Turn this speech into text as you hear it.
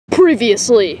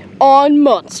Previously on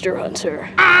Monster Hunter.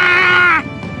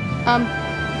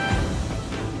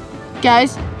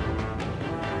 Guys,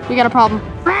 we got a problem.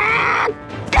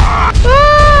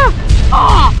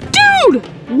 Dude!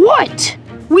 What?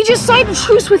 We just signed a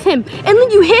truce with him, and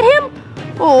then you hit him?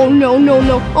 Oh no, no,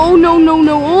 no. Oh no, no,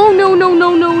 no. Oh no, no,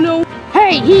 no, no, no.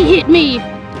 Hey, he hit me.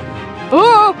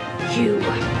 Oh! You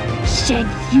said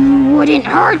you wouldn't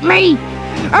hurt me.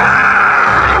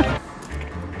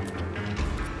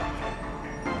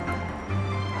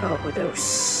 Oh, those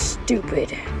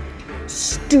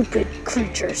stupid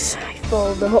creatures. I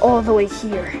followed them all the way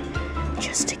here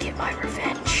just to get my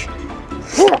revenge.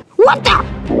 What the?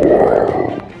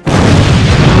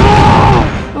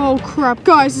 Oh crap,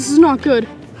 guys, this is not good.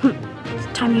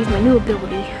 It's time to use my new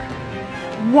ability.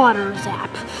 Water Zap.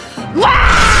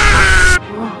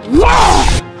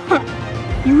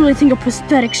 You really think a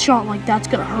pathetic shot like that's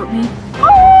gonna hurt me?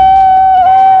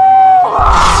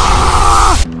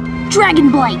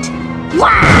 Dragon Blight.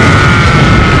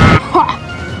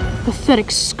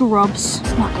 Pathetic scrubs.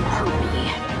 It's not gonna hurt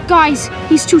me. Guys,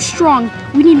 he's too strong.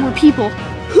 We need more people.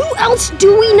 Who else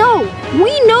do we know?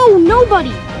 We know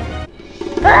nobody.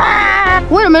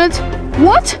 Wait a minute.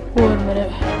 What? Wait a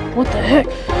minute. What the heck?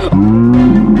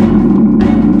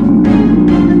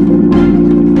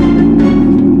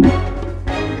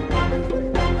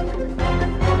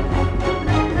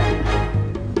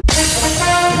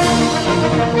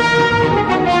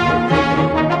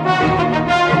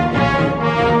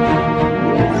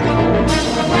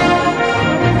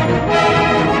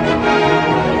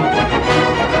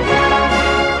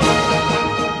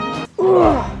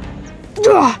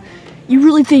 You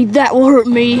really think that will hurt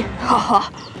me?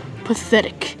 Haha,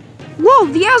 pathetic. Whoa,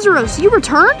 the Azeros, you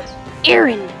returned?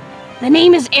 Aaron. The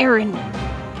name is Aaron.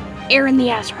 Aaron the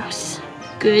Azeros.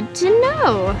 Good to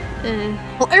know.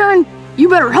 Well, Aaron, you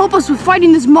better help us with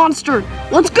fighting this monster.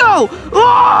 Let's go!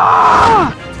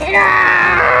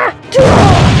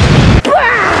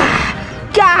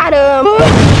 Got him!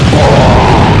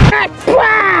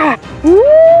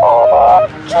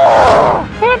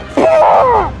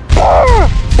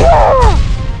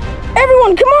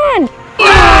 Everyone, come on!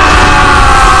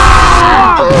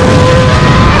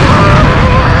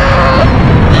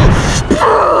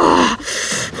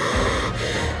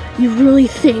 You really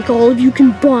think all of you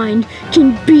combined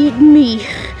can beat me?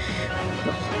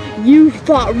 You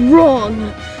thought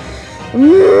wrong.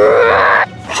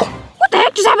 What the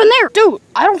heck just happened there? Dude,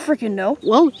 I don't freaking know.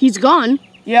 Well, he's gone.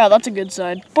 Yeah, that's a good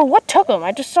side. But what took him?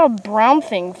 I just saw a brown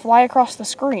thing fly across the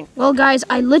screen. Well, guys,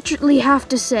 I literally have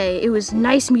to say, it was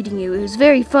nice meeting you. It was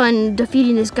very fun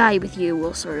defeating this guy with you.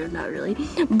 Well, sort of, not really.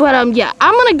 But, yeah,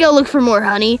 I'm gonna go look for more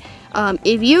honey.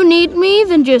 If you need me,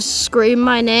 then just scream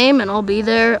my name and I'll be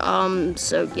there.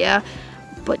 So, yeah.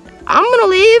 But I'm gonna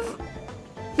leave.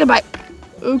 Goodbye.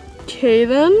 Okay,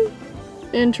 then.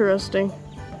 Interesting.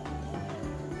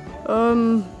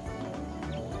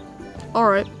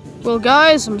 Alright. Well,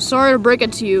 guys, I'm sorry to break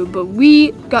it to you, but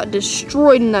we got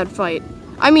destroyed in that fight.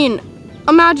 I mean,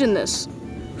 imagine this.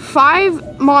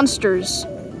 5 monsters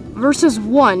versus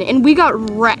 1, and we got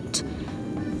wrecked.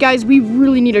 Guys, we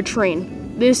really need to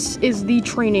train. This is the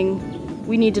training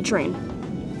we need to train.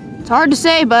 It's hard to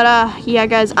say, but, yeah,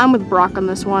 guys, I'm with Brock on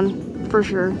this one, for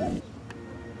sure.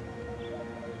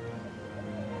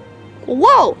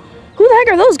 Whoa! Who the heck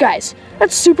are those guys?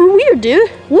 That's super weird,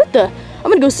 dude. What the? I'm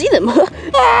gonna go see them.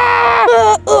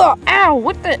 Ow,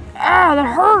 what the? Ah, that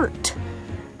hurt.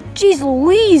 Jeez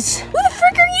Louise. Who the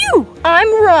frick are you?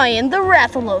 I'm Ryan, the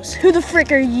Rathalos. Who the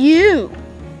frick are you?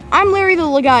 I'm Larry the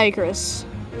Legiacris.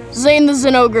 Zane the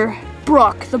Zenogre.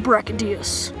 Brock the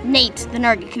Brachydius. Nate the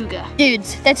Nargacuga.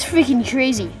 Dudes, that's freaking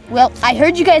crazy. Well, I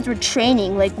heard you guys were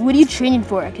training. Like, what are you training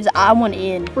for? Because I want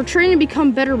in. We're training to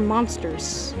become better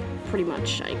monsters. Pretty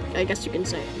much, I guess you can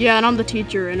say. Yeah, and I'm the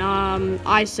teacher, and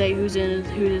I say who's in and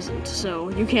who isn't, so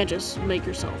you can't just make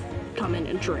yourself come in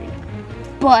and train.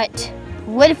 But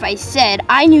what if I said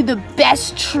I knew the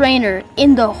best trainer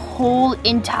in the whole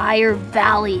entire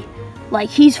valley? Like,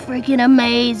 he's freaking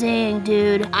amazing,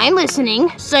 dude. I'm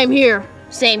listening. Same here.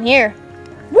 Same here.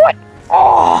 What?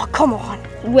 Oh, come on.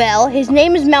 Well, his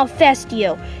name is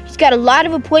Malfestio. He's got a lot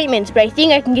of appointments, but I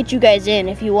think I can get you guys in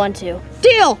if you want to.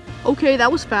 Deal! Okay,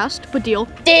 that was fast, but deal.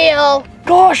 Deal!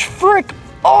 Gosh, frick!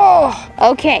 Oh!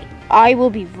 Okay, I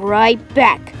will be right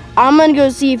back. I'm gonna go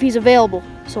see if he's available,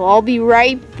 so I'll be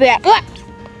right back.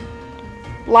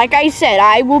 Like I said,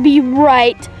 I will be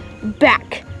right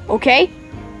back, okay?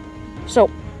 So,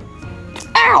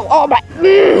 ow! Oh my!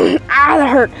 Ah, that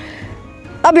hurt.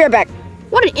 I'll be right back.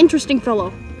 What an interesting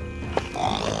fellow.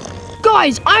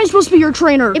 Guys, I'm supposed to be your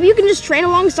trainer. If you can just train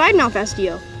alongside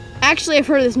Malfestio. Actually, I've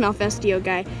heard of this Malfastio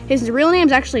guy. His real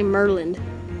name's actually Merlin.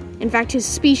 In fact, his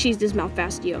species is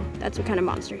Malfastio. That's what kind of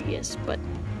monster he is, but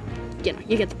you know,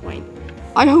 you get the point.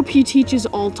 I hope he teaches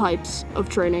all types of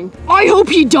training. I hope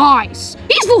he dies!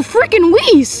 He's the freaking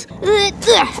Whis!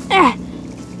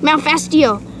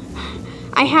 Malfastio.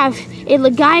 I have a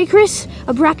Lagiacrus,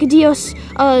 a Brachydios,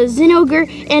 a Zinogre,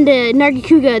 and a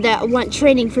Nargacuga that want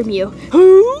training from you.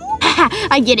 Who?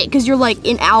 I get it, because you're like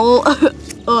an owl.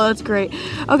 Oh, that's great.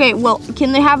 Okay, well,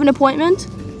 can they have an appointment?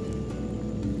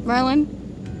 Merlin?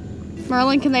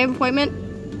 Merlin, can they have an appointment?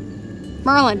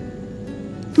 Merlin?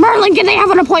 Merlin, can they have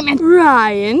an appointment?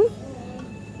 Ryan,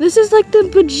 this is like the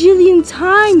bajillion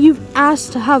time you've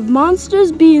asked to have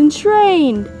monsters being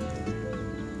trained.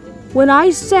 When I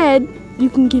said you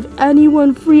can give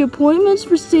anyone free appointments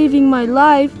for saving my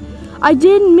life, I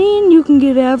didn't mean you can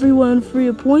give everyone free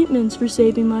appointments for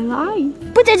saving my life.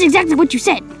 But that's exactly what you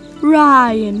said.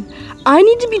 Ryan, I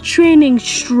need to be training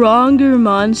stronger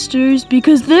monsters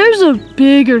because there's a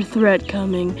bigger threat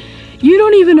coming. You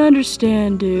don't even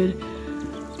understand, dude.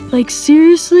 Like,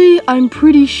 seriously, I'm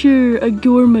pretty sure a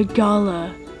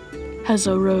Gormagala has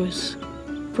arose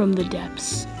from the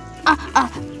depths. A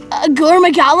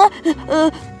Gormagala?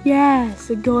 Yes,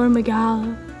 a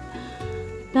Gormagala.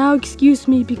 Now excuse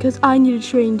me because I need to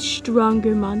train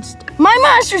stronger monsters. My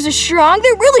monsters are strong.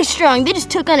 They're really strong. They just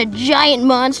took on a giant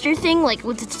monster thing, like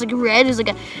it's like red. It's like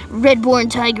a red-born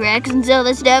Tigrex and all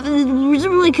that stuff. It was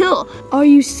really cool. Are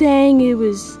you saying it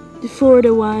was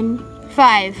 4-1?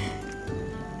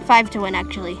 5 to 1,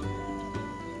 actually.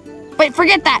 Wait,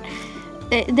 forget that.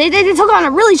 They took on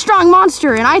a really strong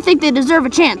monster, and I think they deserve a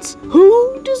chance.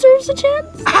 Who deserves a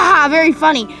chance? Ah, very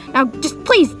funny. Now, just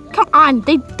please, come on.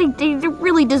 They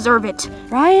really deserve it.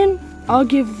 Ryan, I'll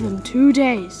give them 2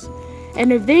 days.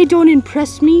 And if they don't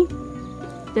impress me,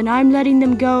 then I'm letting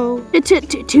them go.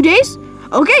 2 days?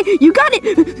 Okay, you got it.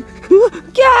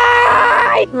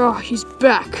 Yay! Oh, he's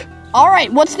back. All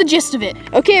right, what's the gist of it?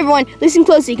 Okay, everyone, listen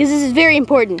closely, because this is very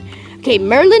important. Okay,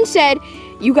 Merlin said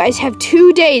you guys have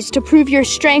 2 days to prove your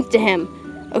strength to him.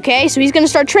 Okay, so he's gonna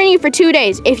start training you for 2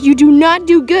 days. If you do not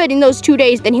do good in those 2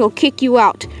 days, then he'll kick you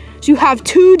out. So you have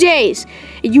 2 days.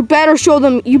 You better show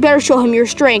him your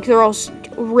strength, or else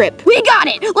rip. We got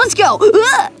it. Let's go.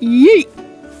 Yeet!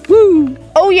 Woo!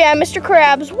 Oh yeah, Mr.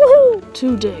 Krabs, woohoo!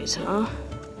 2 days, huh?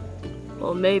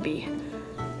 Well, maybe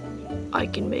I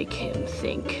can make him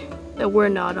think that we're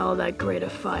not all that great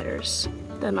of fighters.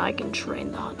 Then I can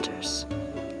train the hunters.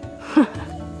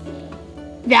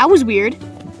 That was weird.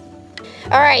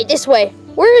 All right, this way.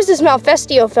 Where is this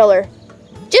Malfastio feller?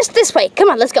 Just this way.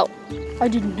 Come on, let's go. I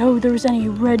didn't know there was any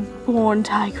red-born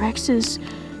Tigrexes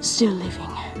still living.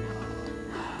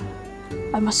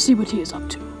 I must see what he is up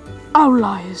to.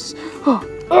 Outliers.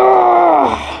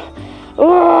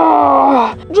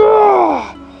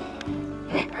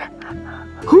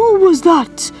 Who was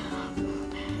that?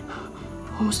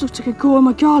 Almost looks like a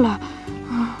Gormagala.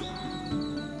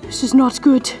 This is not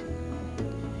good.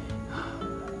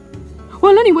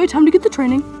 Well, anyway, time to get the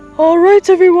training. All right,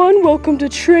 everyone, welcome to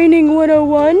Training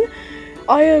 101.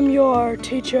 I am your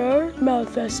teacher,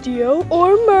 Malfastio,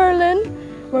 or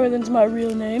Merlin. Merlin's my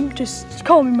real name. Just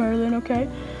call me Merlin, okay?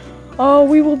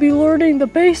 We will be learning the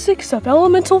basics of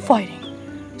elemental fighting.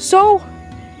 So,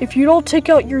 if you don't take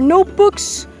out your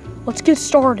notebooks, let's get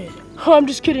started. I'm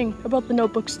just kidding about the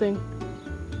notebooks thing.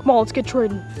 Come on, let's get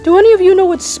trading. Do any of you know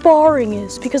what sparring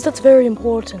is? Because that's very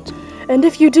important. And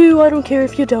if you do, I don't care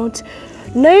if you don't.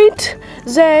 Nate,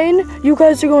 Zane, you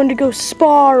guys are going to go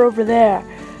spar over there.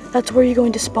 That's where you're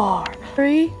going to spar.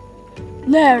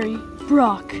 Larry,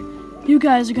 Brock, you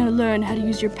guys are going to learn how to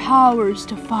use your powers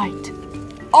to fight.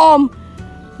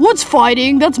 What's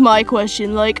fighting? That's my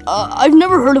question. Like, I've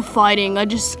never heard of fighting. I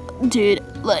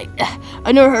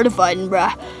never heard of fighting,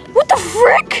 bruh. What the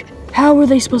frick? How are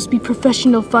they supposed to be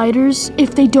professional fighters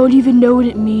if they don't even know what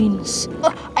it means?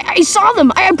 I saw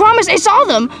them. I promise I saw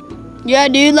them. Yeah,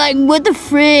 dude, like, what the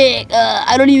frick?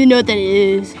 I don't even know what that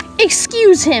is.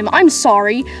 Excuse him, I'm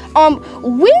sorry.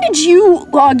 When did you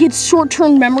get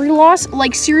short-term memory loss?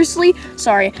 Like, seriously?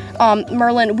 Sorry,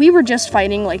 Merlin, we were just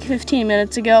fighting like 15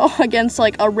 minutes ago against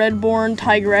like a red-born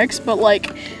Tigrex, but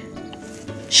like,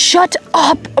 shut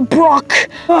up, Brock.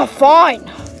 Fine.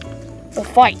 We'll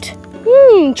fight.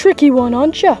 Tricky one,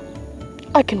 aren't ya?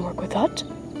 I can work with that.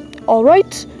 All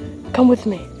right, come with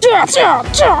me.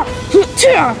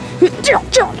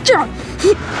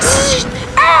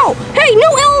 Ow! Hey,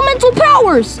 no elemental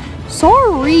powers!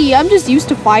 Sorry, I'm just used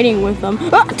to fighting with them.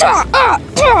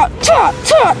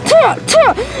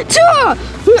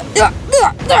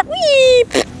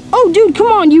 Oh, dude,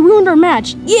 come on, you ruined our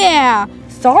match. Yeah!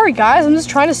 Sorry, guys. I'm just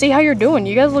trying to see how you're doing.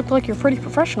 You guys look like you're pretty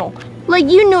professional. Like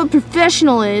you know what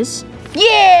professional is.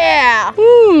 Yeah!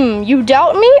 You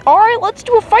doubt me? All right, let's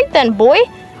do a fight then, boy.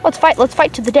 Let's fight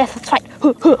to the death. Let's fight.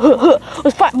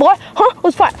 Let's fight, boy. Huh?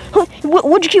 Let's fight. Huh?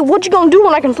 What you gonna do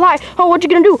when I can fly? Oh, what you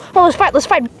gonna do? Oh, let's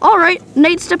fight. All right,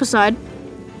 Nate, step aside.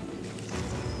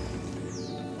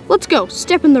 Let's go.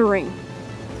 Step in the ring.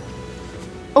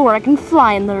 Or I can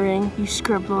fly in the ring, you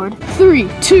scrub lord. 3,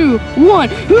 2, 1.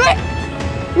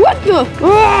 What the?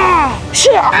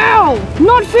 Ow!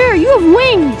 Not fair, you have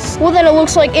wings! Well, then it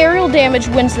looks like aerial damage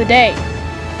wins the day.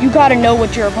 You gotta know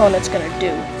what your opponent's gonna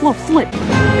do. Little flip.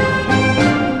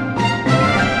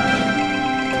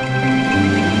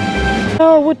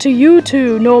 What do you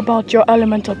two know about your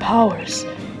elemental powers?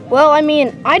 Well, I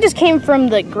mean, I just came from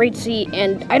the Great Sea,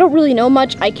 and I don't really know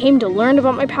much. I came to learn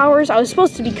about my powers. I was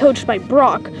supposed to be coached by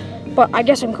Brock, but I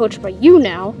guess I'm coached by you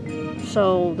now.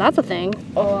 So, that's a thing.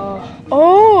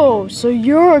 Oh, so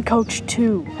you're a coach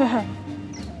too.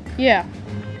 Yeah.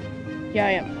 Yeah,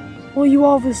 I am. Well, you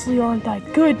obviously aren't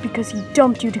that good because he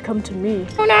dumped you to come to me.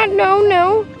 Oh,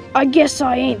 no. I guess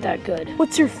I ain't that good.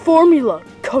 What's your formula,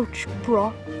 Coach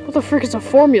Brock? What the frick is a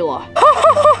formula?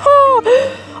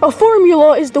 A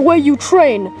formula is the way you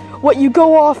train, what you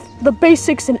go off, the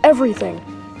basics and everything.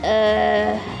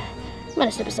 I'm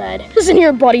gonna step aside. Listen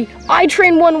here, buddy. I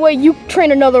train one way, you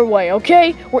train another way,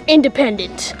 okay? We're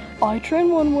independent. I train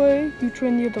one way, you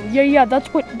train the other way. Yeah, that's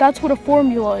what a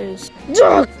formula is.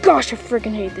 Oh, gosh, I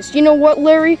freaking hate this. You know what,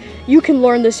 Larry? You can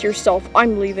learn this yourself.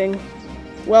 I'm leaving.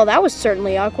 Well, that was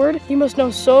certainly awkward. He must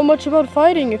know so much about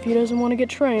fighting if he doesn't want to get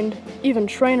trained. Even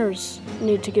trainers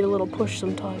need to get a little push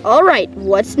sometimes. All right,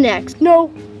 what's next?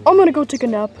 No, I'm gonna go take a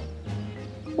nap.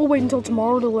 We'll wait until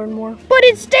tomorrow to learn more. But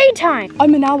it's daytime.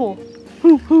 I'm an owl.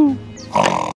 Hoo.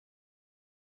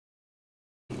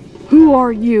 Who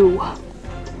are you?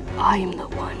 I am the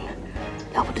one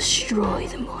that will destroy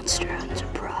the Monster Hunter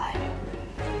Prime.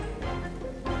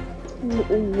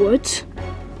 What?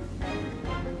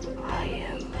 I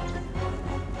am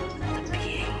the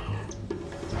being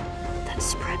that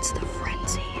spreads the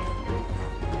frenzy.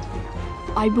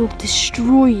 I will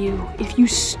destroy you if you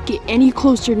get any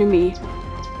closer to me.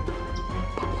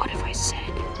 But what if I said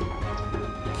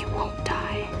you won't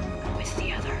die with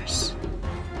the others?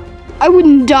 I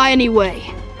wouldn't die anyway.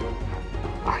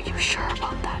 Are you sure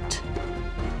about that?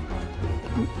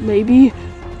 Maybe.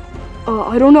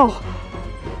 I don't know.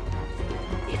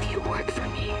 If you work for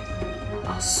me,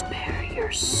 I'll spare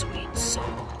your sweet soul.